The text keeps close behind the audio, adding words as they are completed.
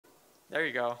There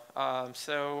you go.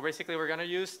 So basically, we're gonna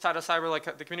use Tidal Cyber, like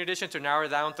the community edition, to narrow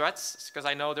down threats, because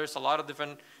I know there's a lot of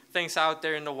different things out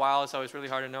there in the wild, so it's really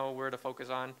hard to know where to focus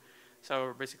on. So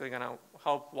we're basically gonna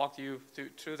help walk you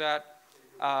through that,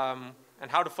 and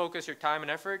how to focus your time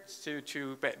and efforts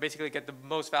to basically get the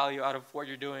most value out of what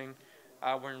you're doing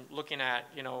when looking at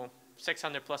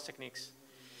 600 plus techniques.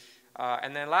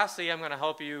 And then lastly, I'm going to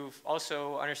help you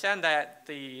also understand that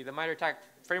the MITRE ATT&CK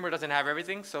framework doesn't have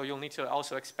everything, so you'll need to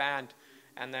also expand,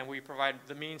 and then we provide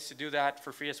the means to do that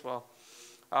for free as well.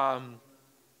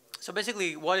 So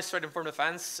basically, what is threat-informed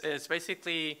defense? It's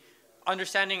basically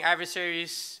understanding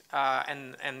adversaries,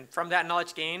 and from that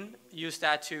knowledge gain, use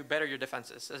that to better your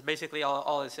defenses. That's basically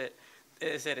all is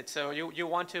it. So you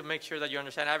want to make sure that you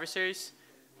understand adversaries,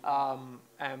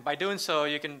 and by doing so,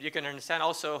 you can understand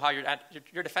also how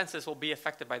your defenses will be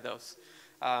affected by those.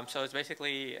 So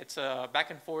it's a back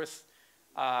and forth.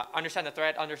 Understand the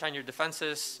threat, understand your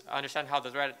defenses, understand how the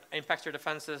threat impacts your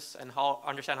defenses, and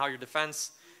understand how your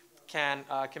defense can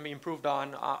be improved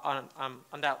on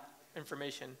that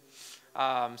information.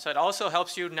 So it also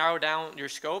helps you narrow down your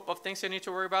scope of things you need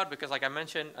to worry about, because like I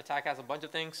mentioned, attack has a bunch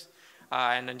of things,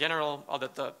 and in general,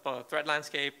 the threat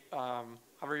landscape,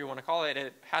 however you want to call it,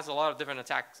 it has a lot of different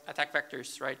attack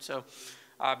vectors, right? So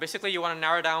basically, you want to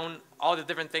narrow down all the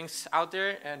different things out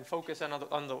there and focus on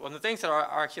the things that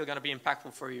are actually going to be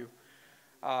impactful for you.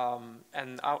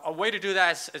 And a way to do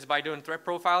that is by doing threat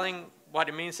profiling. What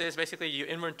it means is basically you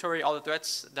inventory all the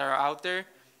threats that are out there.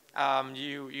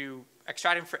 You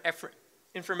extract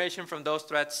information from those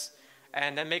threats,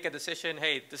 and then make a decision.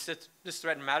 Hey, this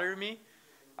threat matter to me?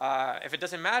 If it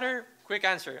doesn't matter, quick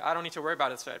answer. I don't need to worry about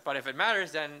this threat. But if it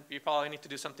matters, then you probably need to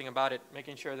do something about it,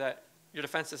 making sure that your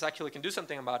defenses actually can do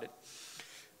something about it.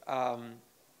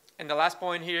 And the last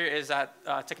point here is that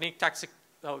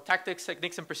tactics,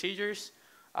 techniques, and procedures,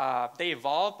 they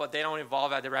evolve, but they don't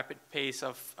evolve at the rapid pace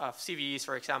of CVEs,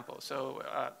 for example. So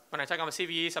when I talk about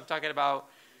CVEs, I'm talking about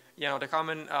the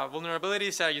common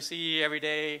vulnerabilities that you see every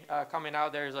day coming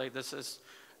out. There's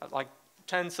like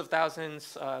tens of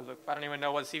thousands. Look, I don't even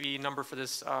know what CVE number for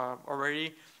this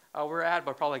already we're at,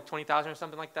 but probably like 20,000 or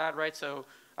something like that, right? So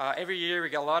every year we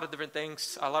get a lot of different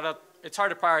things. It's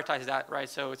hard to prioritize that, right?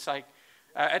 So it's like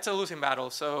it's a losing battle.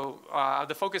 So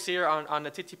the focus here on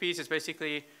the TTPs is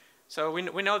basically, so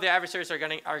we know the adversaries are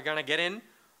gonna get in,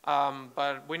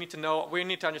 but we need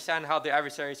to understand how the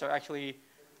adversaries are actually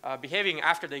behaving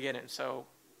after they get in. So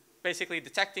basically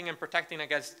detecting and protecting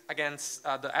against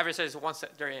the adversaries once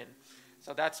that they're in.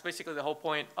 So that's basically the whole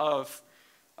point of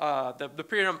the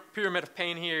pyramid of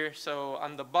pain here. So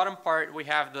on the bottom part, we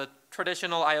have the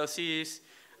traditional IOCs.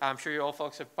 I'm sure you all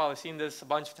folks have probably seen this a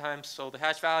bunch of times. So the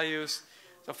hash values.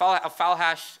 So a file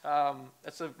hash,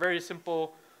 that's a very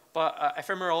simple but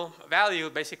ephemeral value.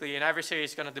 Basically, an adversary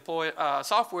is going to deploy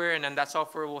software, and then that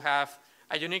software will have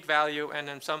a unique value. And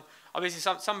then obviously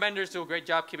some vendors do a great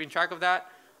job keeping track of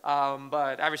that.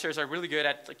 But adversaries are really good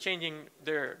at changing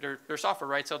their software,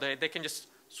 right? So they can just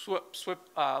swap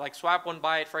one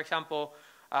byte, for example,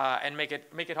 and make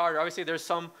it harder. Obviously, there's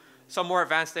some more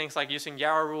advanced things like using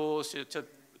Yarrow rules to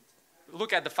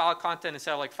look at the file content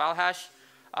instead of like file hash.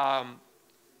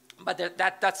 But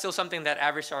that's still something that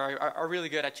adversaries are really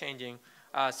good at changing.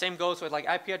 Same goes with like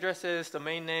IP addresses,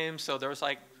 domain names. So there's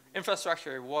like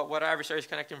infrastructure, what are adversaries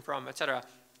connecting from, etc.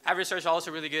 Adversaries are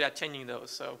also really good at changing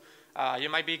those. So you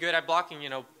might be good at blocking,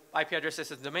 IP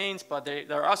addresses and domains, but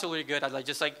they're also really good at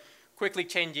just quickly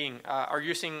changing or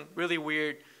using really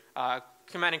weird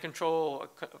command and control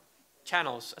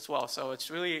channels as well. So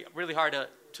it's really hard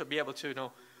to be able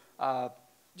to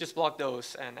just block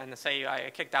those and say I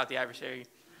kicked out the adversary.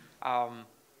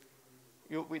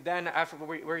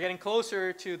 We're getting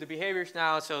closer to the behaviors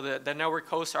now. So the network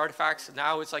host artifacts,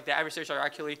 now it's like the adversaries are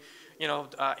actually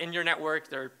in your network.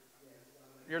 They're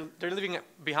leaving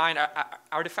behind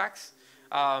artifacts,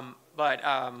 but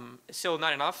it's still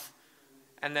not enough.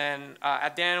 And then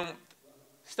at the end,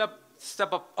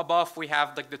 step up above, we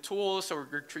have like the tools. So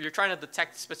you're trying to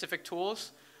detect specific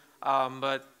tools,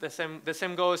 but the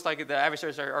same goes, like the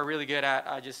adversaries are really good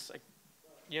at just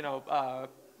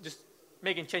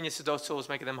making changes to those tools,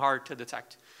 making them hard to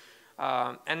detect.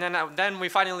 And then we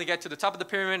finally get to the top of the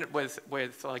pyramid with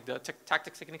like the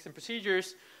tactics, techniques, and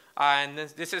procedures. And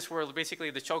this is where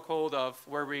basically the chokehold of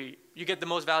where you get the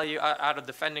most value out of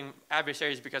defending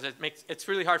adversaries, because it's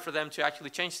really hard for them to actually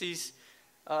change these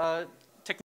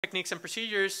techniques and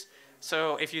procedures.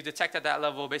 So if you detect at that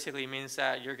level, basically means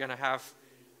that you're gonna have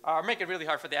make it really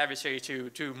hard for the adversary to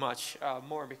do much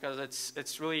more, because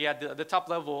it's really at the top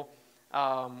level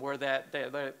where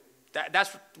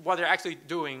that's what they're actually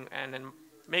doing, and then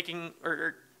making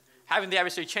or having the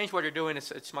adversary change what you're doing,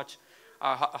 it's much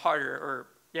harder, or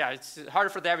yeah, it's harder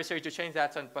for the adversary to change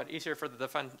that, but easier for the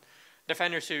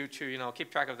defenders to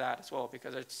keep track of that as well,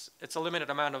 because it's a limited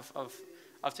amount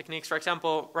of techniques. For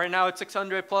example, right now it's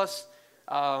 600 plus,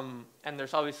 and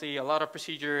there's obviously a lot of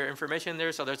procedure information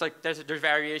there. So there's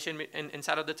variation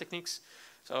inside of the techniques.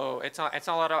 So it's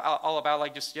not all about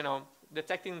like just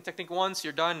detecting the technique once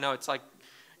you're done. No, it's like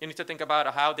you need to think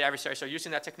about how the adversaries are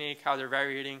using that technique, how they're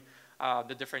varying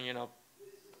the different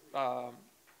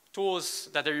tools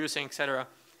that they're using, etc.,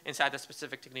 inside the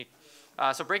specific technique.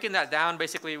 So breaking that down,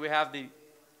 basically we have the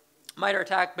MITRE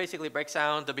ATT&CK basically breaks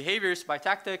down the behaviors by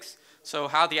tactics. So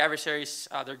how the adversaries,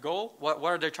 their goal, what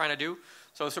are they trying to do?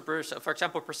 So for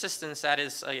example, persistence, that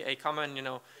is a common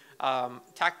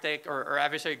tactic or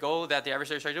adversary goal that the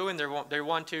adversaries are doing. They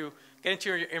want to get into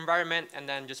your environment and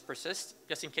then just persist,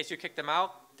 just in case you kick them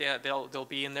out. They'll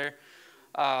be in there.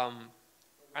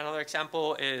 Another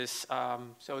example is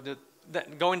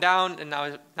going down, and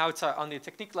now it's on the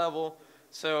technique level.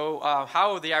 So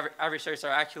how the adversaries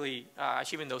are actually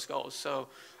achieving those goals. So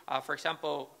for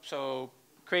example,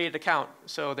 create an account.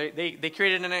 So they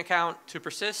created an account to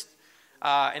persist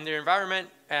in their environment,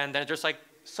 and then there's like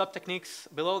sub-techniques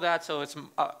below that. So it's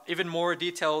even more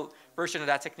detailed version of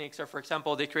that technique. So for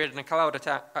example, they created a cloud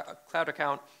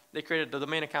account, they created the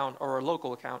domain account or a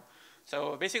local account.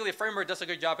 So basically the framework does a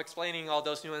good job explaining all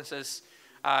those nuances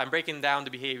and breaking down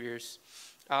the behaviors.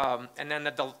 And then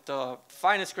the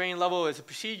finest grain level is a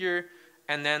procedure,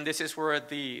 and then this is where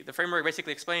the framework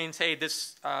basically explains, hey,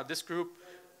 this group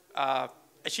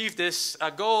achieved this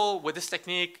goal with this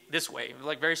technique this way,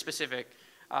 like very specific.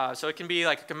 So it can be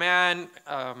like a command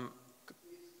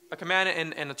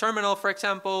in a terminal, for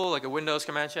example, like a Windows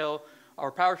command shell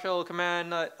or PowerShell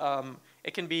command.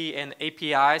 It can be an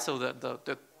API, so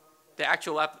the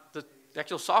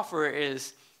actual software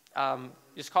is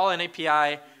just call an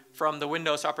API from the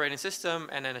Windows operating system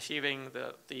and then achieving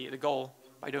the goal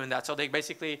by doing that. So they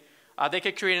basically, they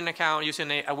could create an account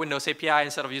using a Windows API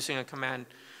instead of using a command,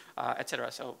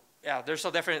 etc. So yeah, there's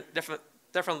so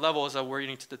different levels of where you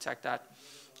need to detect that.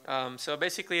 So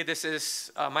basically this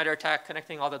is MITRE ATT&CK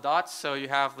connecting all the dots. So you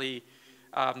have the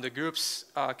group's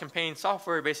campaign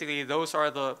software. Basically those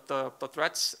are the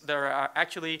threats that are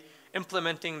actually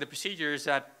implementing the procedures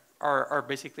that are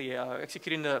basically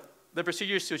executing the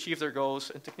procedures to achieve their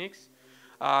goals and techniques.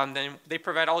 Then they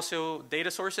provide also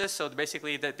data sources. So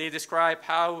basically they describe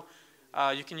how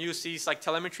you can use these like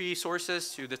telemetry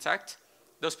sources to detect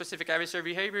those specific adversary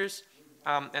behaviors.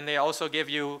 And they also give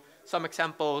you some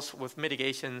examples with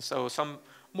mitigation. So some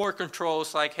more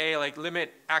controls like, hey, like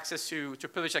limit access to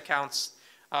privileged accounts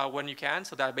when you can.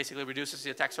 So that basically reduces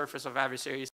the attack surface of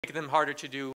adversaries, making them harder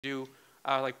to do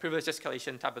like privilege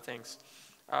escalation type of things.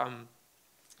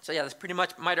 So yeah, that's pretty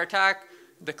much MITRE ATT&CK.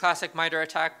 The classic MITRE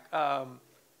ATT&CK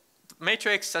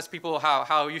matrix, that's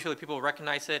how usually people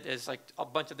recognize it, is like a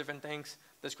bunch of different things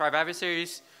describe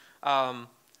adversaries.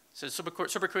 So super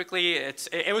quickly,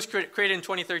 it was created in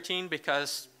 2013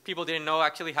 because people didn't know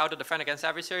actually how to defend against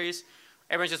adversaries.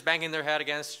 Everyone's just banging their head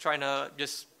against trying to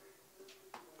just,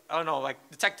 I don't know, like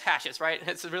detect hashes, right?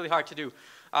 It's really hard to do,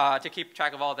 to keep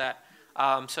track of all that.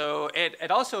 So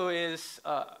it also is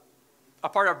a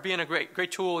part of being a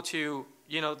great tool to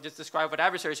just describe what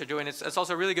adversaries are doing. It's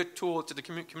also a really good tool to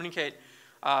communicate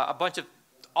a bunch of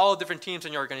all different teams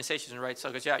in your organization, right? So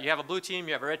because you have a blue team,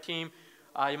 you have a red team,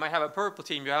 you might have a purple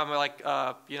team, you have like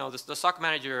the SOC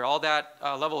manager, all that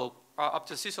level up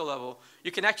to CISO level.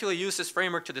 You can actually use this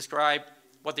framework to describe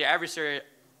what the adversary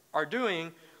are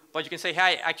doing, but you can say,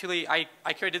 hey, actually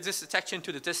I created this detection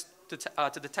to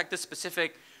detect this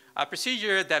specific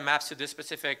procedure that maps to this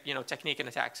specific technique and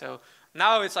attack. So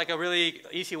now it's like a really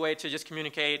easy way to just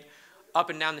communicate up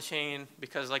and down the chain,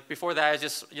 because like before that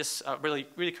it's just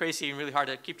really crazy and really hard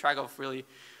to keep track of really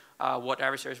what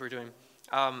adversaries were doing.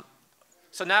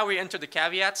 So now we enter the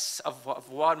caveats of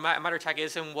what MITRE ATT&CK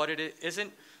is and what it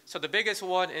isn't. So the biggest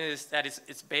one is that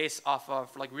it's based off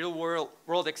of like real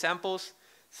world examples.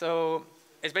 So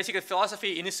it's basically a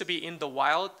philosophy. It needs to be in the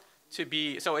wild to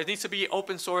be, so it needs to be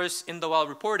open source, in the wild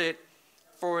reported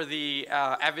for the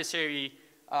adversary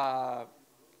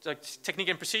technique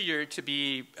and procedure to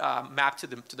be mapped to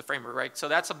the framework, right? So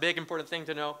that's a big important thing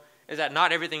to know, is that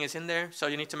not everything is in there. So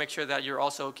you need to make sure that you're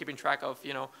also keeping track of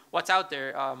what's out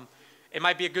there. It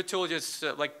might be a good tool just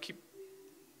like keep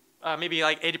maybe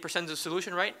like 80% of the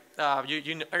solution, right?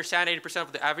 You understand 80%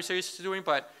 of the adversaries are doing,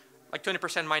 but like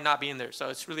 20% might not be in there. So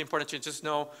it's really important to just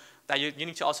know that you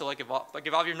need to also like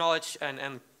evolve your knowledge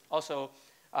and also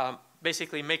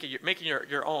basically make it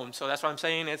your own. So that's what I'm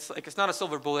saying. It's not a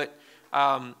silver bullet.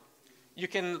 You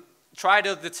can try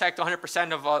to detect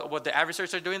 100% of what the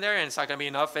adversaries are doing there, and it's not going to be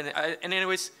enough. And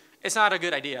anyways, it's not a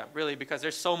good idea, really, because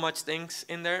there's so much things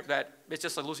in there that it's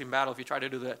just a losing battle if you try to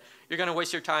do that. You're going to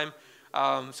waste your time.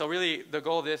 So really, the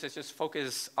goal of this is just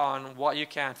focus on what you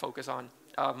can focus on.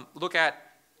 Look at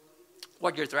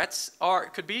what your threats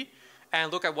could be,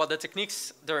 and look at what the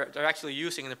techniques they're actually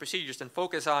using and the procedures, and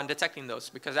focus on detecting those,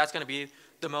 because that's going to be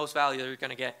the most value that you're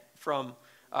going to get from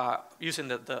using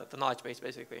the knowledge base,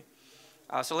 basically.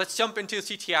 So let's jump into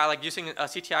CTI, like using a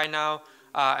CTI now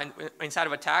and inside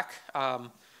of attack.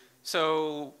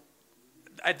 So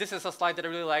this is a slide that I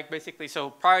really like, basically.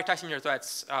 So prioritizing your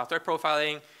threats, threat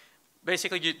profiling,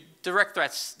 basically direct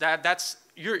threats.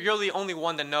 You're the only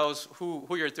one that knows who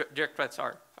your direct threats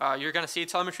are. You're going to see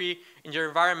telemetry in your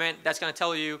environment that's going to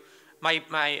tell you,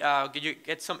 you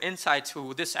get some insights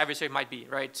who this adversary might be,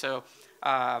 right? So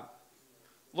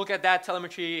look at that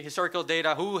telemetry, historical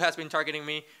data, who has been targeting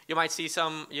me. You might see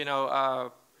some,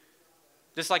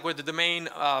 just like where the domain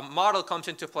model comes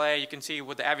into play, you can see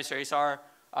what the adversaries are,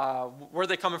 where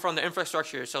they're coming from, the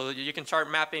infrastructure. So you can start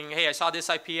mapping, hey, I saw this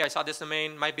IP, I saw this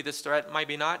domain, might be this threat, might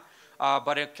be not.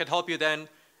 But it could help you then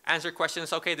answer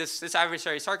questions, okay, this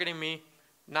adversary is targeting me.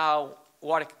 Now,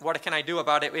 what can I do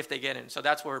about it if they get in? So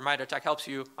that's where MITRE ATT&CK helps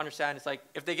you understand. It's like,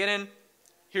 if they get in,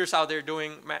 here's how they're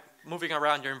doing, moving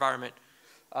around your environment.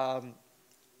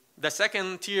 The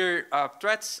second tier of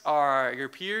threats are your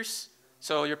peers.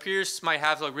 So your peers might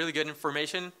have like really good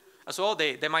information as well.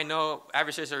 They might know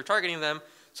adversaries are targeting them.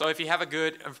 So if you have a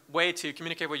good way to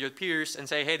communicate with your peers and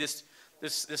say, hey, this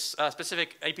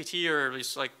specific APT or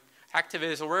this like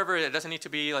activist or wherever, it doesn't need to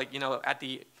be like, at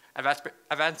the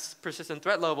advanced persistent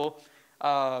threat level,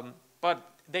 but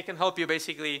they can help you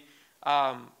basically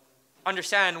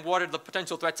understand what are the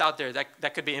potential threats out there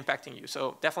that could be impacting you.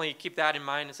 So definitely keep that in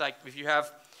mind. It's like if you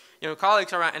have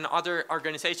colleagues around in other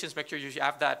organizations, make sure you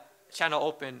have that channel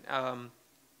open.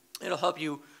 It'll help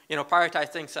you prioritize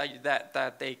things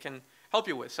that they can help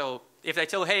you with. So if they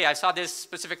tell, hey, I saw this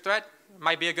specific threat, it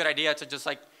might be a good idea to just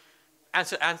like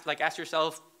ask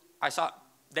yourself,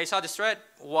 they saw this threat,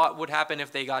 what would happen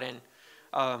if they got in?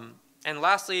 And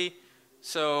lastly,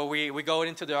 so we go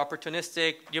into the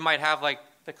opportunistic. You might have like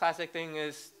the classic thing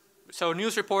is, so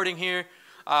news reporting here,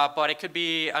 but it could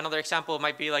be, another example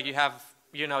might be like you have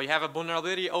a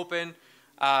vulnerability open,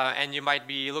 and you might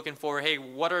be looking for, hey,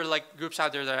 what are like groups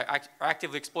out there that are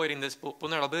actively exploiting this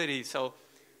vulnerability? So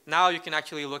now you can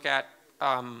actually look at,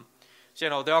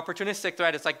 the opportunistic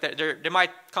threat is like they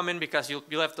might come in because you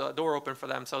left the door open for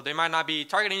them. So they might not be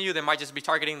targeting you. They might just be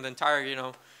targeting the entire,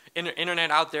 internet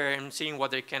out there and seeing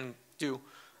what they can do.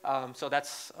 So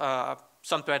that's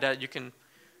some threat that you can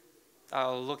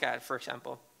look at, for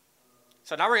example.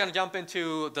 So now we're going to jump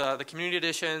into the community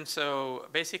edition. So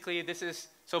basically,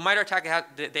 so MITRE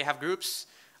ATT&CK they have groups,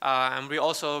 and we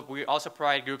also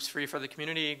provide groups free for the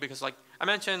community because, like I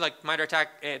mentioned, like MITRE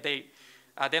ATT&CK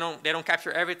they don't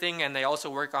capture everything, and they also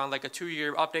work on like a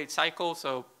 2-year update cycle.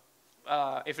 So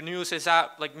if news is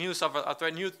out, like news of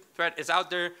a new threat is out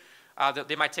there,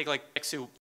 they might take like to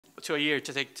a year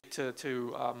to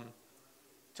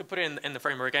put it in the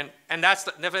framework, and that's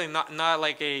definitely not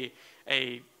like a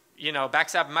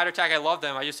backstab MITRE ATT&CK. I love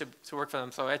them. I used to work for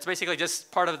them. So it's basically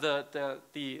just part of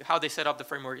the how they set up the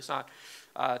framework. It's not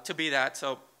to be that.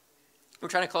 So we're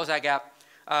trying to close that gap.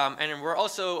 And we're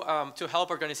also to help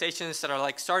organizations that are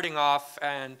like starting off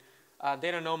and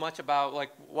they don't know much about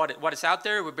like what is out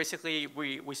there.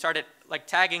 We started like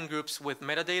tagging groups with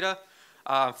metadata.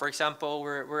 For example,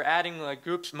 we're adding like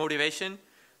groups motivation,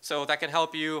 so that can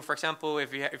help you. For example,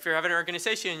 if you're having an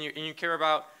organization and you care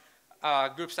about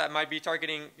groups that might be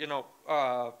targeting,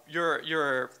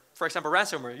 your for example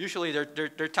ransomware. Usually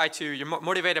they're tied to, you're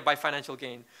motivated by financial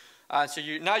gain. So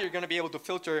now you're going to be able to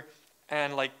filter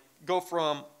and like go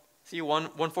from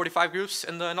 145 groups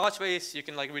in the knowledge base. You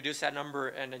can like reduce that number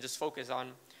and then just focus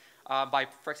on by,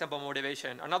 for example,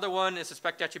 motivation. Another one is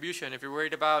suspect attribution. If you're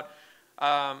worried about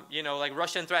like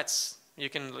Russian threats, you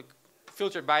can like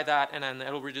filter by that, and then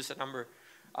it'll reduce the number.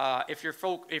 If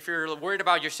you're worried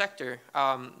about your sector,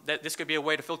 this could be a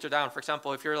way to filter down. For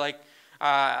example, if you're like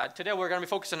today we're going to be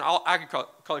focused on all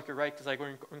agriculture, right? Because like we're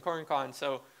in CornCon,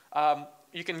 so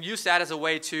you can use that as a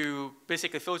way to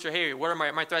basically filter, hey, what are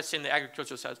my threats in the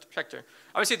agricultural sector?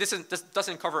 Obviously, this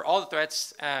doesn't cover all the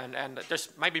threats, and there's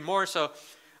might be more, so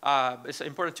it's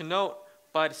important to note,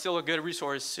 but it's still a good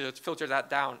resource to filter that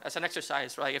down as an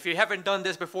exercise, right? If you haven't done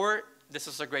this before, this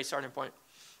is a great starting point.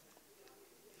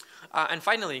 And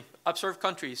finally, observe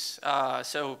countries.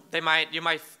 So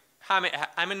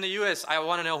I'm in the US, I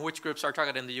want to know which groups are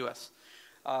targeted in the US.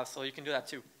 So you can do that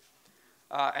too.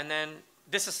 And then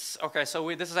this is, okay,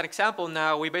 so this is an example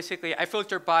now. I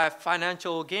filter by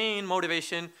financial gain,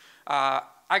 motivation,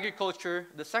 agriculture,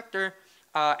 the sector,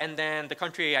 and then the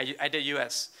country, I did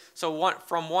US. So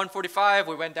from 145,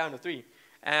 we went down to 3.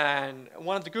 And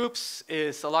one of the groups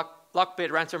is a Lockbit,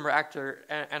 ransomware actor,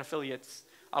 and affiliates.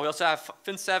 We also have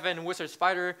Fin7, Wizard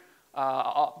Spider.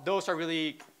 Those are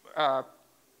really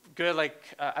good, like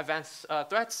advanced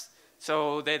threats.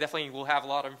 So they definitely will have a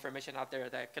lot of information out there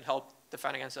that can help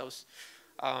defend against those.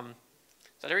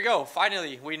 So there we go.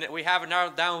 Finally, we have a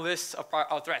narrowed down list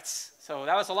of threats. So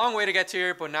that was a long way to get to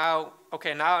here, but now,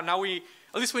 okay, now we,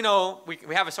 at least we know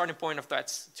we have a starting point of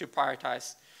threats to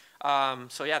prioritize.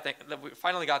 So yeah, we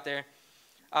finally got there.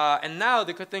 And now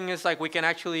the good thing is, like, we can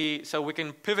actually, so we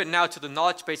can pivot now to the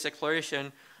knowledge-based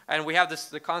exploration. And we have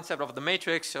the concept of the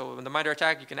matrix. So in the MITRE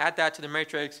ATT&CK, you can add that to the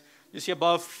matrix. You see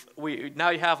above, now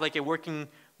you have like a working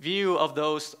view of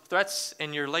those threats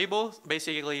in your label.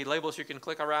 Basically, labels you can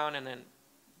click around and then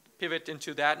pivot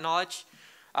into that knowledge.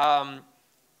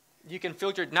 You can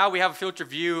filter, now we have a filter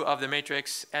view of the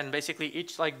matrix, and basically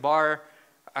each like bar,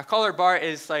 a color bar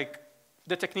is like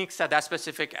the techniques that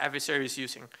specific adversary is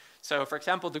using. So for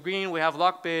example, the green, we have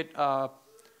Lockbit,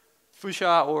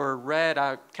 fuchsia or red,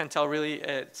 I can't tell really,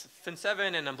 it's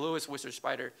Fin7, and then blue is Wizard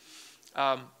Spider.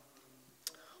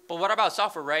 But what about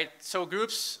software, right? So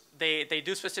groups, they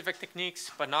do specific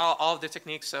techniques, but not all of the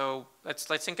techniques. So let's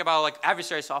think about like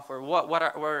adversary software. What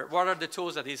are the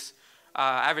tools that these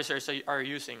adversaries are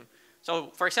using?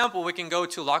 So for example, we can go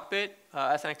to Lockbit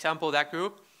as an example of that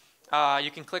group.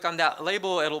 You can click on that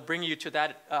label. It'll bring you to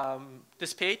that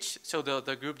this page, so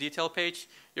the group detail page.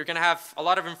 You're going to have a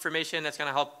lot of information that's going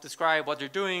to help describe what they're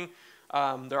doing,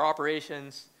 their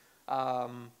operations,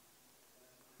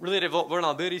 related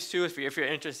vulnerabilities too, if you're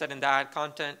interested in that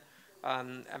content.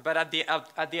 But at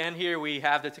the end here, we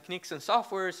have the techniques and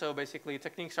software. So basically,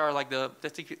 techniques are like the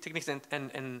techniques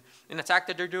in attack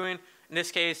that they're doing. In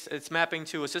this case, it's mapping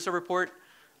to a CISA report.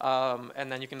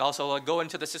 And then you can also go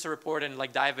into the CISA report and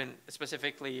like dive in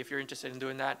specifically if you're interested in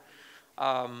doing that.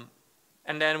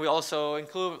 And then we also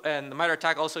include, and the MITRE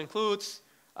ATT&CK also includes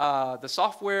the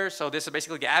software. So this is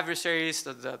basically the adversaries,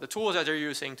 the tools that they're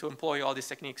using to employ all these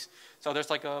techniques. So there's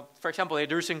like for example, they're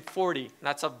using 40. And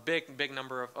that's a big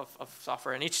number of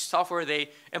software. And each software, they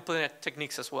implement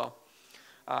techniques as well,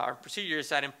 or procedures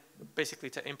that basically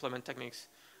to implement techniques.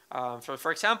 So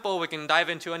for example, we can dive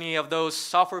into any of those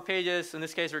software pages. In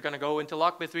this case, we're going to go into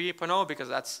Lockbit 3.0 because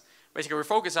that's basically we're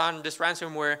focused on this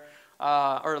ransomware,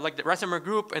 or like the ransomware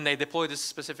group, and they deploy this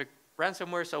specific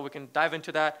ransomware. So we can dive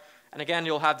into that. And again,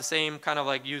 you'll have the same kind of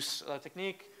like use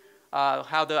technique,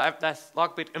 how that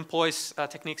Lockbit employs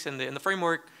techniques in the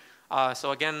framework.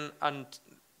 So again, on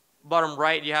bottom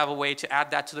right, you have a way to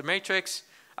add that to the matrix,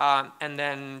 and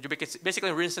then you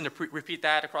basically rinse and repeat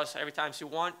that across every time you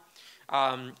want.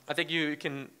 I think you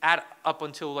can add up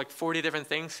until like 40 different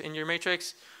things in your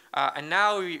matrix. And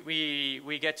now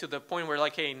we get to the point where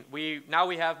like, hey, now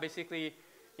we have basically,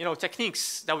 you know,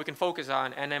 techniques that we can focus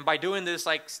on. And then by doing this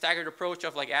like staggered approach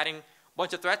of like adding a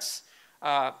bunch of threats,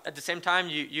 at the same time,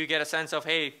 you get a sense of,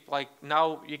 hey, like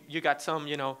now you got some,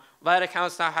 you know, that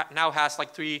accounts now has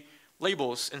like 3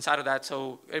 labels inside of that.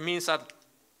 So it means that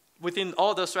within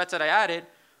all those threats that I added,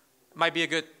 might be a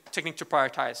good technique to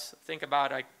prioritize. Think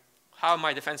about like, how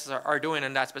my defenses are doing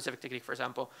in that specific technique, for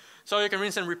example. So you can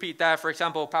rinse and repeat that. For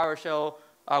example, PowerShell,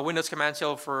 Windows Command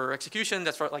Shell for execution.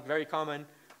 That's like very common.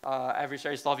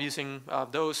 Adversaries love using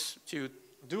those to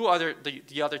do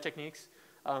the other techniques.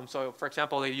 So for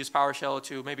example, they use PowerShell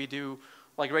to maybe do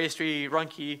like registry run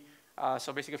key.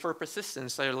 So basically for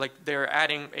persistence, they're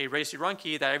adding a registry run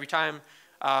key that every time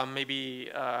maybe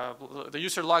the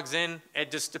user logs in, it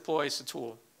just deploys the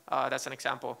tool. That's an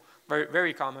example.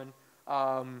 Very common.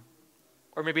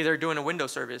 Or maybe they're doing a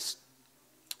Windows service.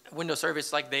 Windows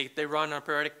service, like they run on a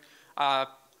periodic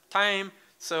time.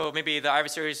 So maybe the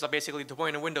adversaries are basically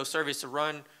deploying a Windows service to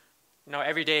run, you know,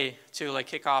 every day to like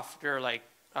kick off your like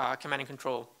command and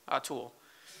control tool.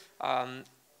 Now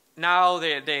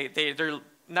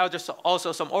now there's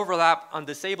also some overlap on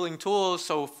disabling tools.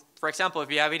 So for example, if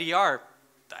you have EDR,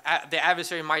 the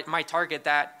adversary might target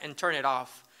that and turn it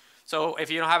off. So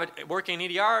if you don't have it working in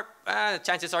EDR,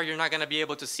 chances are you're not going to be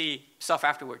able to see stuff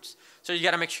afterwards. So you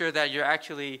got to make sure that you're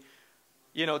actually,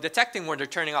 you know, detecting when they're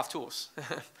turning off tools.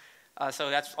 So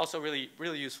that's also really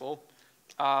useful.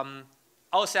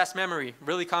 LSAS memory,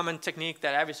 really common technique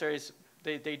that adversaries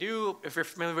they do. If you're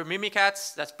familiar with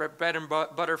Mimikatz, that's bread and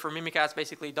butter for Mimikatz,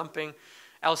 basically dumping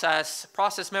LSAS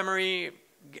process memory,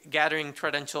 gathering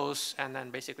credentials, and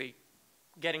then basically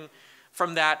getting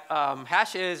from that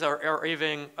hashes or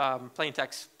even plain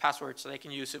text passwords, so they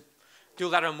can use it do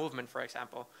lateral movement, for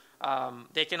example.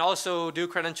 They can also do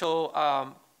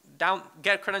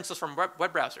get credentials from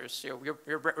web browsers. So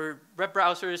your web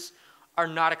browsers are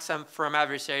not exempt from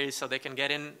adversaries, so they can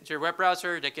get into your web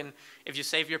browser. They can, if you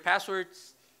save your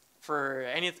passwords for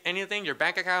anything, your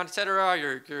bank account, etc.,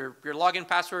 your login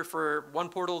password for one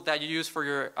portal that you use for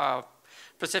your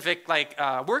specific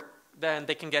work, then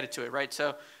they can get it to it, right?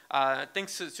 So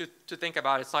things to think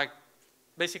about. It's like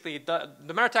basically the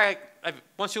malware attack.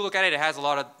 Once you look at it, it has a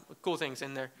lot of cool things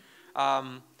in there.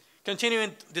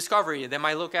 Continuing discovery, they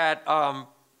might look at,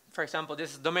 for example,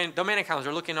 this is domain accounts.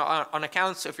 They're looking on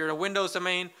accounts. If you're in a Windows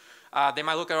domain, they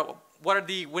might look at what are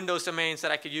the Windows domains that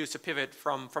I could use to pivot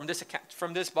from this account,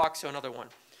 from this box to another one.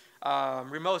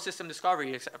 Remote system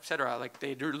discovery, etc. Like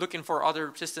they're looking for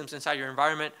other systems inside your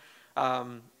environment.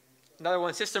 Another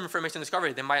one, system information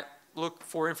discovery. They might look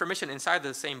for information inside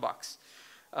the same box.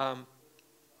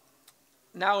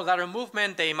 Now, lateral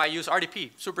movement, they might use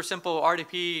RDP. Super simple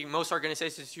RDP. Most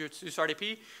organizations use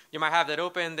RDP. You might have that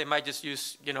open. They might just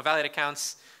use valid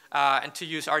accounts and to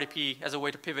use RDP as a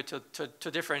way to pivot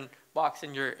to different box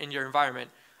in your environment.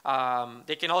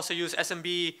 They can also use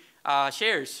SMB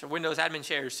shares, Windows admin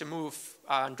shares, to move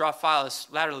and drop files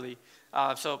laterally.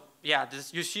 So yeah,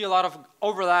 you see a lot of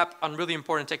overlap on really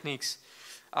important techniques.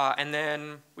 And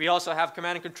then we also have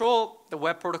command and control, the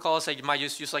web protocols that you might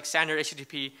use like standard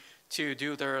HTTP to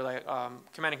do their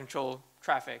command and control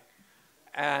traffic.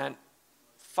 And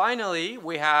finally,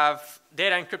 we have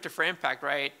data encrypted for impact,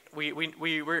 right? We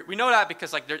know that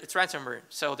because it's ransomware,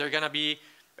 so they're gonna be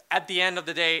at the end of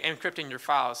the day encrypting your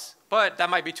files, but that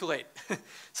might be too late.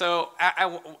 So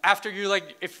after you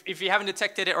if you haven't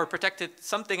detected it or protected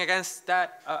something against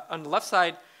that on the left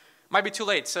side, might be too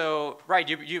late. So right,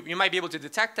 you might be able to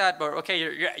detect that, but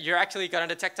okay, you're actually gonna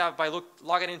detect that by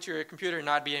logging into your computer and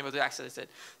not being able to access it.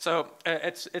 So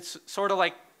it's sort of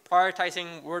like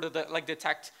prioritizing where to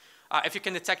detect. If you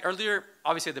can detect earlier,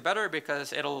 obviously the better,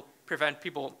 because it'll prevent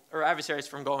people or adversaries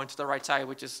from going to the right side,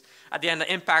 which is at the end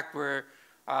the impact where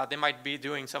they might be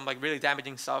doing some really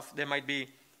damaging stuff. They might be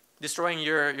destroying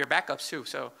your backups too.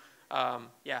 So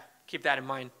yeah, keep that in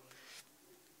mind.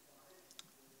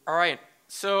 All right.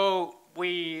 So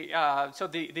the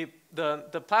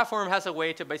platform has a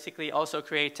way to basically also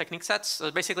create technique sets.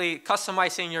 So basically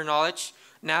customizing your knowledge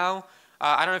now.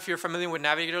 I don't know if you're familiar with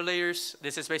navigator layers.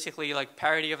 This is basically like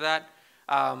parody of that.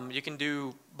 You can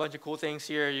do a bunch of cool things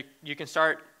here. You can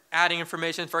start adding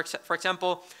information. For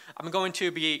example, I'm going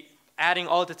to be adding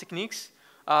all the techniques,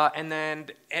 and then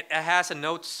it has a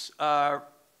notes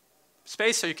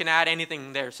space, so you can add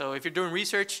anything there. So if you're doing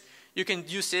research, you can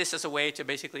use this as a way to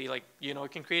basically you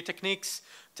can create technique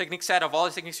set of all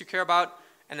the techniques you care about,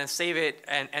 and then save it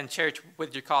and share it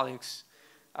with your colleagues.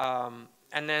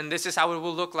 And then this is how it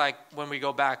will look like when we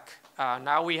go back.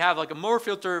 Now we have a more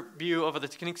filtered view of the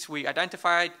techniques we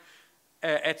identified.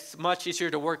 It's much easier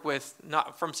to work with.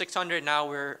 Not from 600 now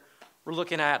we're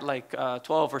looking at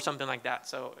 12 or something like that.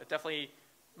 So it's definitely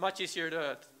much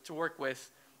easier to work with.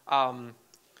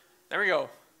 There we go.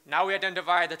 Now we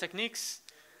identify the techniques.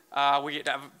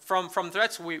 From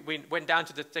threats, we went down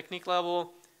to the technique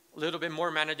level, a little bit more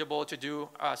manageable to do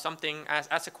something,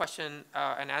 ask a question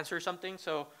and answer something.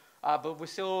 So, but we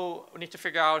still need to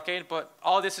figure out, okay, but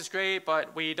all this is great,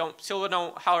 but we still don't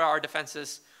know how our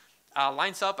defenses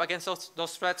lines up against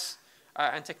those threats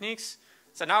and techniques.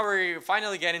 So now we're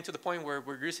finally getting to the point where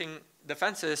we're using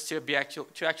defenses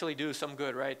to actually do some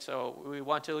good, right? So we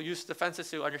want to use defenses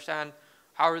to understand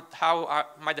how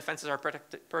my defenses are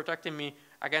protecting me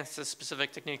against the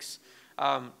specific techniques.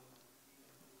 And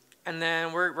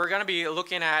then we're going to be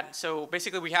looking at, so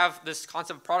basically we have this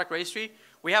concept of product registry.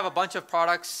 We have a bunch of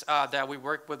products that we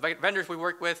work with, vendors we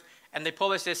work with, and they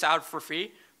publish this out for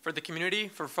free for the community,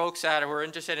 for folks that are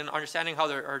interested in understanding how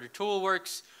their tool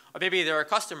works, or maybe they're a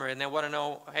customer and they want to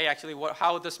know, hey, actually,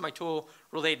 how does my tool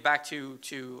relate back to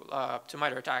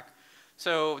MITRE ATT&CK?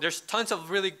 So there's tons of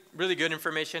really good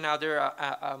information out there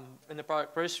in the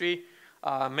product registry.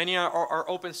 Many are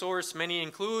open source. Many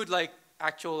include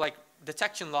actual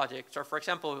detection logic. So for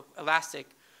example, Elastic.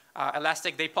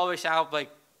 Elastic, they publish out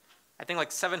I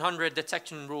think 700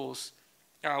 detection rules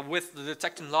with the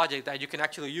detection logic that you can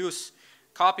actually use,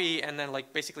 copy, and then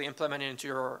basically implement it into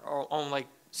your own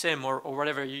SIM or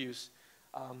whatever you use.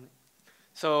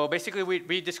 So basically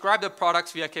we describe the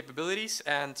products via capabilities,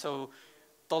 and so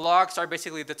the logs are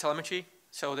basically the telemetry.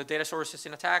 So the data sources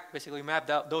in attack, basically map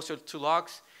out those two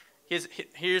logs.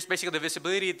 Here's basically the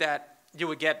visibility that you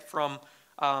would get from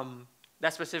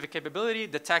that specific capability.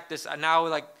 The tech is now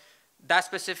that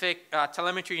specific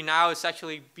telemetry now is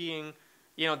actually being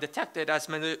detected as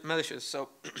malicious. So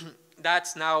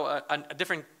that's now a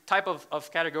different type of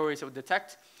categories of detect.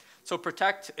 So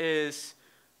protect is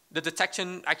the detection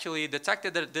actually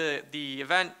detected the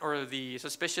event or the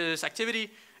suspicious activity,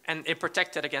 and it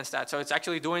protected against that. So it's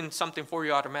actually doing something for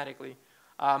you automatically.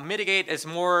 Mitigate is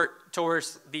more towards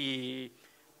the,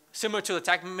 similar to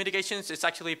attack mitigations, it's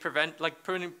actually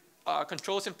putting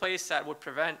controls in place that would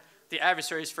prevent the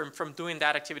adversaries from doing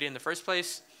that activity in the first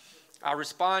place.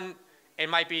 Respond, it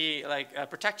might be like a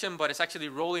protection, but it's actually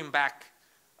rolling back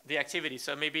the activity.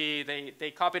 So maybe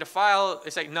they copied a file.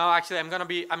 It's like, no, actually, I'm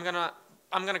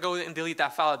gonna go and delete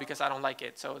that file because I don't like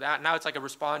it. So now it's like a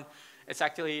respond. It's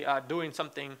actually doing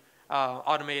something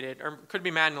automated, or could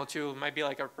be manual too. It might be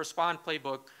like a respond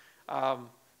playbook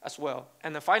as well. And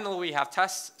then finally, we have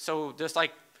tests. So just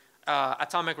like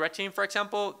Atomic Red Team, for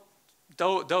example,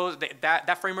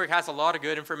 that framework has a lot of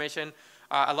good information,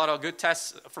 a lot of good tests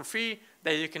for free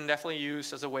that you can definitely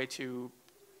use as a way to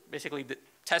basically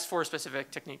test for a specific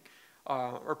technique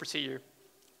or procedure.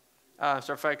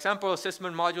 So for example,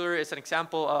 Sysmon Modular is an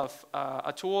example of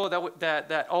a tool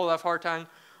that Olaf Hartang,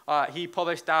 he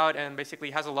published out and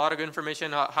basically has a lot of good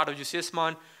information on how to use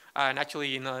Sysmon and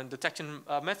actually in a detection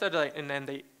method, and then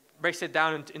they breaks it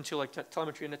down into like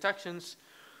telemetry and detections.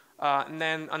 And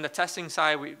then on the testing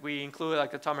side, we include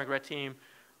like Atomic Red Team.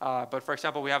 But for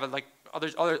example, we have like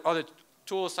other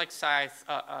tools like Scythe,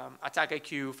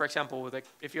 ATT&CK, for example. Like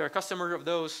if you're a customer of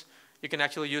those, you can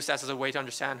actually use that as a way to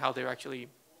understand how they're actually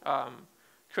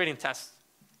creating tests.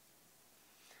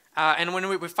 And when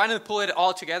we finally pull it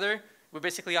all together, we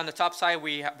basically on the top side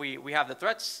we have the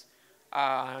threats.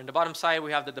 On the bottom side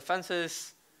we have the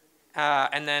defenses,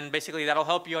 and then basically that'll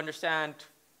help you understand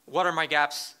what are my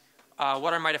gaps,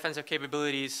 what are my defensive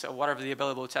capabilities, what are the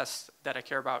available tests that I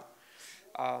care about.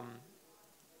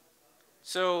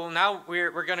 So now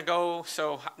we're gonna go.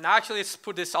 So now actually let's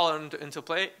put this all into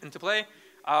play.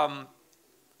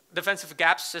 Defensive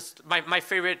gaps is my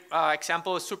favorite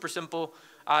example. Is super simple.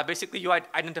 Basically, you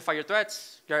identify your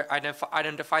threats, you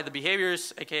identify the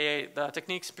behaviors, aka the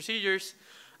techniques, procedures,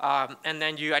 and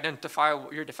then you identify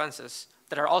your defenses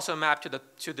that are also mapped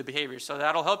to the behaviors. So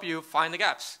that'll help you find the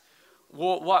gaps.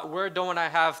 Where don't I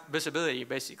have visibility,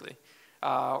 basically,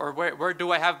 or where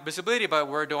do I have visibility, but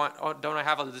where don't I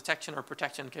have a detection or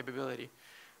protection capability?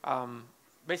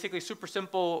 Basically, super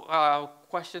simple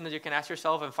question that you can ask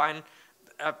yourself and find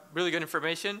really good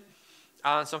information.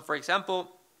 So for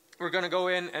example, we're going to go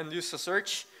in and use a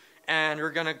search, and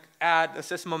we're going to add a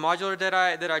Sysmon modular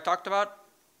that I talked about.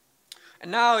 And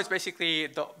now it's basically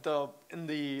in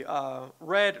the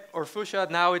red or fuchsia.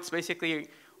 Now it's basically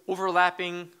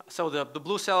overlapping. So the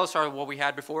blue cells are what we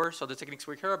had before. So the techniques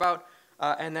we care about,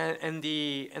 and then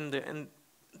the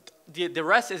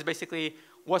rest is basically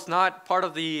what's not part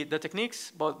of the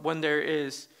techniques, but when there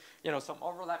is some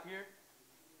overlap here,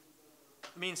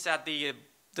 means that the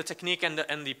technique and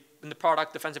the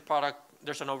product, defensive product,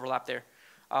 there's an overlap there.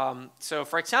 So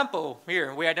for example,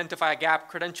 here we identify a gap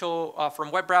credential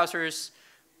from web browsers.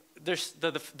 There's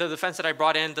the defense that I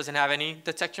brought in doesn't have any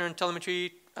detection and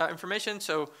telemetry information.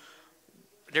 So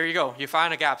there you go. You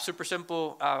find a gap. Super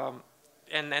simple,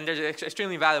 and they're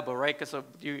extremely valuable, right? Because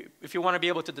if you want to be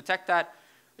able to detect that,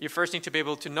 you first need to be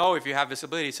able to know if you have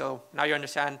visibility. So now you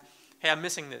understand, hey, I'm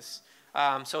missing this.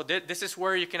 So this is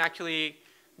where you can actually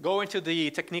go into the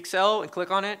technique cell and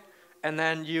click on it, and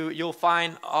then you'll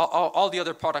find all the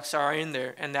other products that are in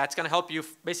there, and that's going to help you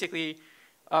basically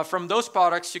from those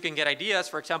products you can get ideas.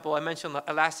 For example, I mentioned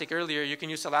Elastic earlier. You can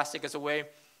use Elastic as a way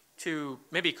to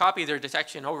maybe copy their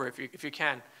detection over if you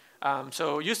can.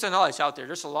 So use the knowledge out there.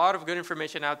 There's a lot of good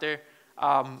information out there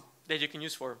that you can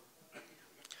use for.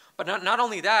 But not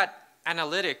only that,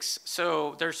 analytics.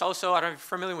 So there's also, I don't know if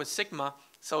you're familiar with Sigma.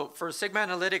 So for Sigma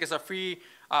Analytic is a free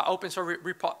open source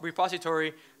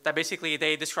repository that basically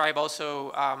they describe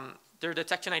also their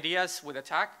detection ideas with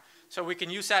attack. So we can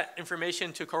use that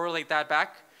information to correlate that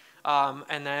back.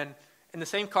 And then in the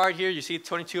same card here, you see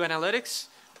 22 analytics.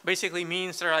 Basically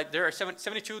means there are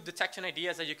 72 detection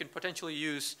ideas that you can potentially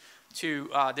use to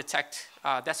detect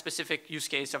that specific use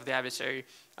case of the adversary.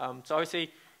 So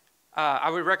obviously, I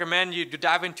would recommend you to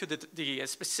dive into the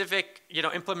specific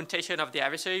implementation of the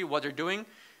adversary, what they're doing.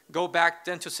 Go back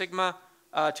then to Sigma,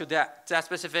 to that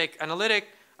specific analytic,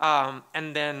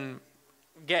 and then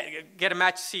get a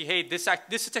match to see, hey, this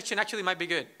detection actually might be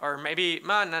good, or maybe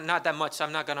not that much, so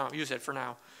I'm not going to use it for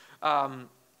now.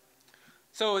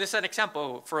 So this is an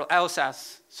example for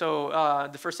LSAS. So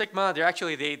for Sigma,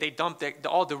 they dump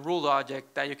all the rule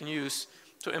logic that you can use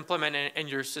to implement in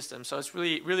your system. So it's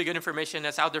really good information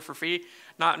that's out there for free.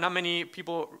 Not many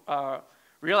people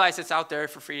realize it's out there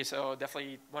for free. So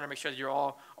definitely want to make sure that you're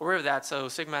all aware of that. So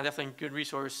Sigma, definitely a good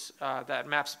resource that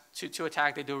maps to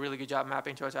attack. They do a really good job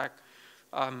mapping to attack.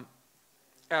 And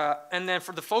then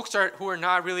for the folks who are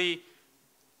not really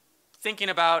thinking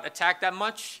about attack that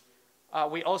much,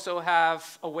 we also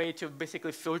have a way to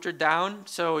basically filter down.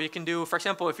 So you can do, for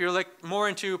example, if you're like more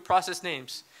into process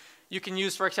names, you can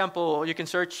use, for example, you can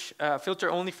search filter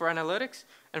only for analytics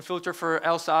and filter for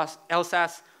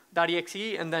LSAS.exe,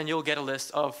 and then you'll get a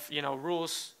list of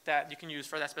rules that you can use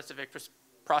for that specific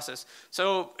process.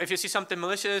 So if you see something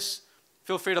malicious,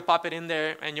 feel free to pop it in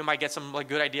there, and you might get some like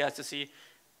good ideas to see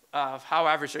how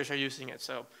adversaries are using it.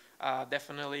 So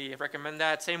definitely recommend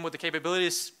that. Same with the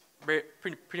capabilities,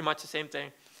 pretty much the same thing.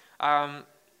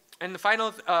 And the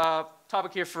final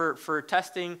topic here for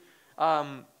testing,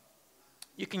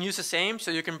 you can use the same.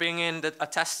 So you can bring in a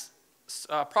test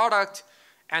product,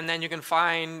 and then you can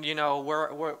find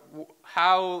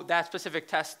how that specific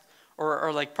test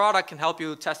or like product can help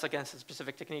you test against a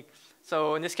specific technique.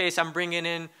 So in this case, I'm bringing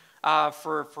in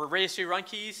for registry run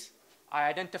keys. I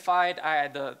identified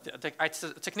the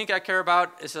technique I care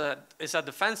about is a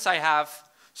defense I have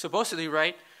supposedly,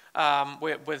 right,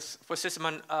 with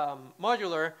system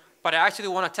modular, but I actually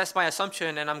want to test my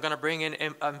assumption, and I'm going to bring in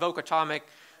invoke atomic,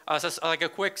 so it's like a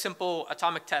quick, simple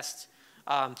atomic test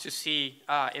to see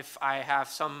if I have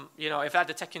some, if that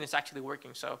detection is actually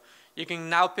working. So you can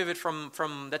now pivot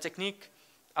from the technique,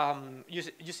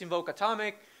 use invoke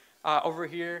atomic over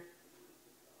here.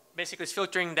 Basically, it's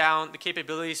filtering down the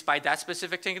capabilities by that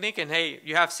specific technique, and hey,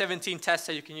 you have 17 tests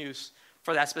that you can use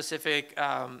for that specific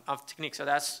technique. So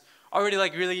that's already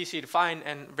like really easy to find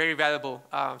and very valuable,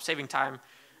 saving time.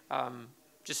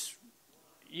 Just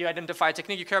you identify a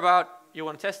technique you care about, you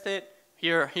want to test it.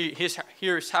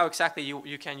 Here's how exactly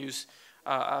you can use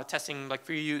testing, like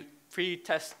free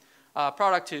test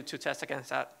product to test against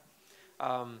that.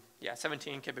 Yeah,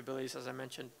 17 capabilities as I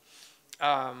mentioned.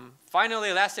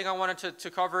 Finally, last thing I wanted to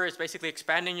cover is basically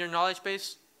expanding your knowledge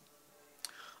base.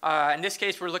 In this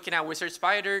case, we're looking at Wizard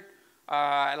Spider.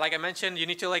 Like I mentioned, you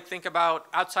need to like think about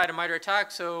outside of MITRE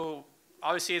ATT&CK. So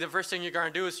obviously, the first thing you're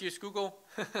going to do is use Google.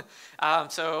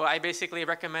 So I basically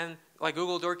recommend like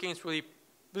Google Dorking. It's really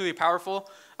powerful.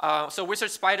 So Wizard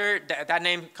Spider, that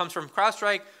name comes from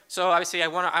CrowdStrike. So obviously, I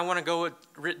want to go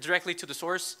directly to the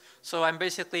source. So I'm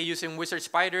basically using Wizard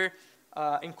Spider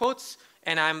in quotes.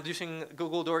 And I'm using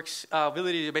Google Dork's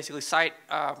ability to basically cite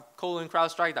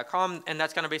 :crowdstrike.com, and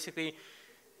that's going to basically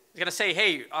say,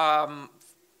 hey,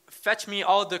 fetch me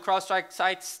all the CrowdStrike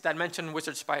sites that mention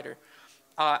Wizard Spider.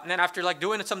 And then after like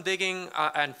doing some digging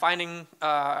and finding,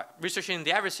 researching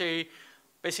the adversary,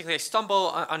 basically I stumble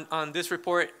on this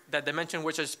report that they mentioned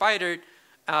Wizard Spider.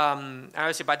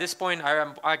 Obviously by this point,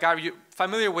 I got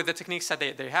familiar with the techniques that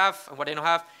they have and what they don't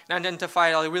have, and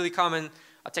identified a really common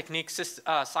a technique,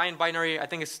 signed binary. I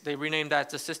think they renamed that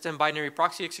the system binary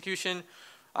proxy execution,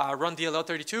 run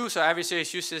DLL32. So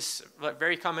adversaries use this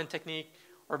very common technique,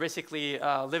 or basically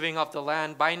living off the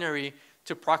land binary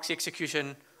to proxy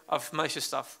execution of malicious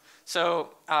stuff.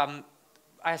 So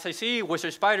as I see,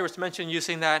 Wizard Spider was mentioned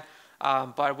using that,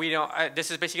 but we don't.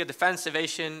 This is basically a defense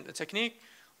evasion technique,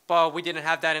 but we didn't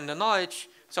have that in the knowledge.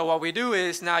 So what we do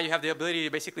is now you have the ability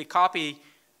to basically copy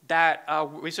that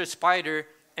Wizard Spider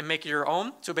and make it your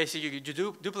own. So basically you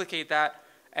duplicate that,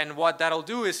 and what that'll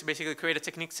do is basically create a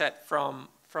technique set from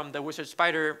the Wizard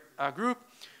Spider group,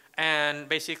 and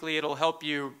basically it'll help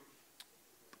you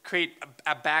create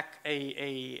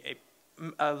a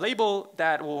label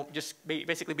that will just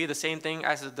basically be the same thing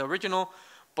as the original,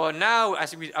 but now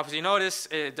as you notice,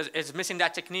 it's missing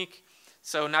that technique.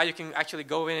 So now you can actually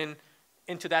go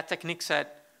into that technique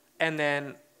set, and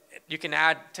then you can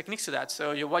add techniques to that.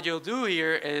 So what you'll do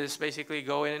here is basically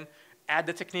go in, add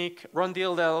the technique, run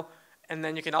DLL, and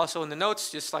then you can also in the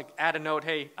notes just like add a note,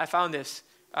 hey, I found this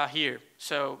here.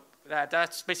 So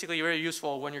that's basically very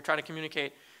useful when you're trying to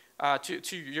communicate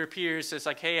to your peers. It's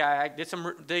like, hey, I did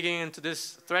some digging into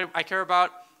this thread I care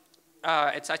about.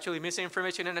 It's actually missing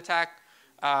information in attack.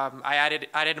 I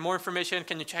added more information.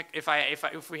 Can you check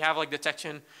if we have like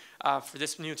detection for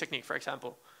this new technique, for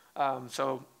example?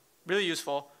 So really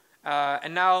useful.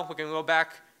 And now we can go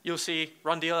back. You'll see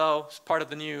run DLL is part of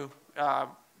the new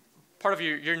part of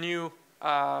your new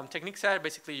technique set,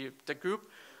 basically the group.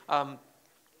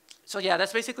 So yeah,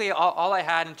 that's basically all I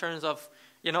had in terms of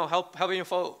helping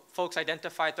folks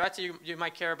identify threats you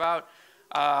might care about,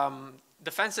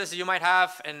 defenses you might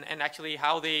have, and actually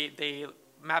how they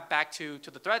map back to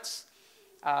the threats,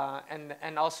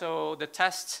 and also the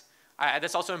tests.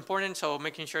 That's also important. So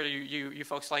making sure that you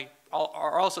folks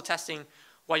are also testing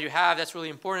what you have. That's really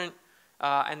important.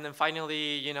 And then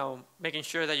finally, you know, making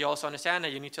sure that you also understand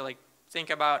that you need to like think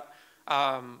about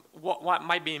what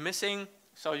might be missing.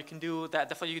 So you can do that,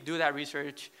 definitely do that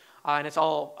research, and it's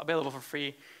all available for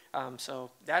free. So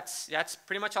that's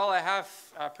pretty much all I have.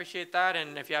 I appreciate that,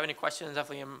 and if you have any questions,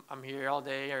 definitely I'm here all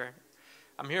day, or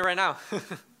I'm here right now.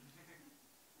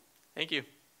 Thank you.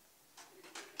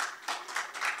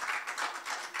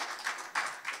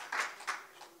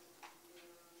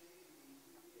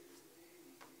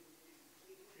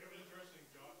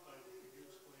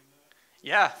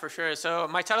 Yeah, for sure. So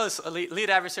my title is lead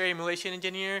adversary emulation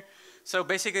engineer. So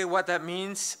basically what that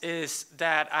means is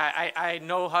that I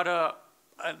know how to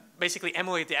basically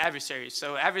emulate the adversaries.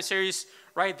 So adversaries,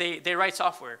 right, they write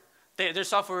software. They're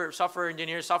software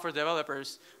engineers, software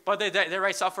developers, but they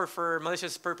write software for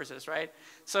malicious purposes, right?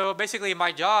 So basically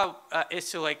my job is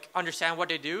to like understand what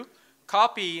they do,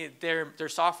 copy their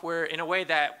software in a way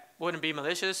that wouldn't be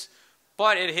malicious,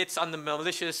 but it hits on the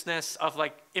maliciousness of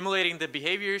like emulating the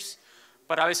behaviors.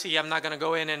 But obviously, I'm not going to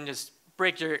go in and just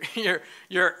break your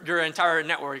entire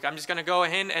network. I'm just going to go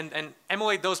in and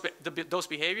emulate those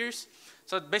behaviors.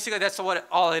 So basically, that's what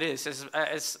all it is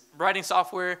writing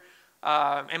software,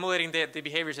 emulating the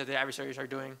behaviors that the adversaries are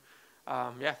doing.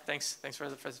 Yeah, thanks for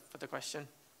the question.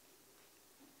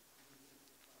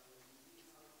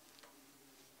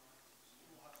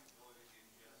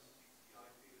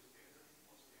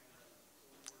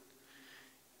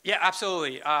 Yeah,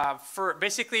 absolutely. For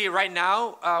basically right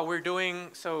now, we're doing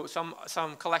some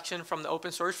collection from the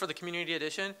open source for the community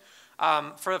edition.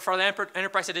 For the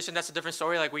enterprise edition, that's a different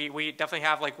story. Like we definitely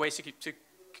have like ways to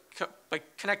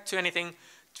like connect to anything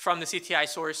from the CTI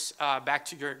source back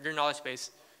to your knowledge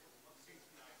base.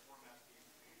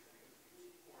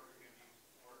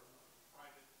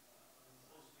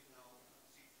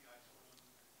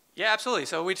 Yeah, absolutely.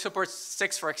 So we support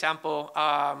 6, for example.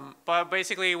 But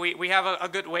basically, we have a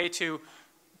good way to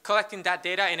collecting that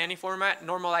data in any format,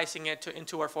 normalizing it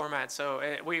into our format. So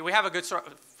we have a good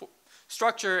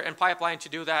structure and pipeline to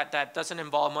do that. That doesn't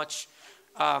involve much,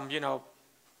 you know.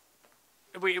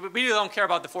 We really don't care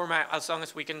about the format as long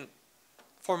as we can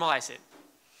formalize it.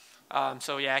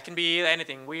 So yeah, it can be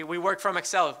anything. We work from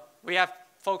Excel. We have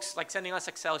folks like sending us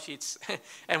Excel sheets,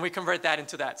 and we convert that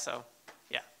into that. So.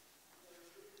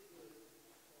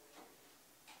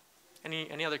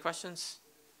 Any other questions?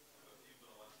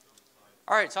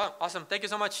 All right, so awesome. Thank you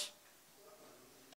so much.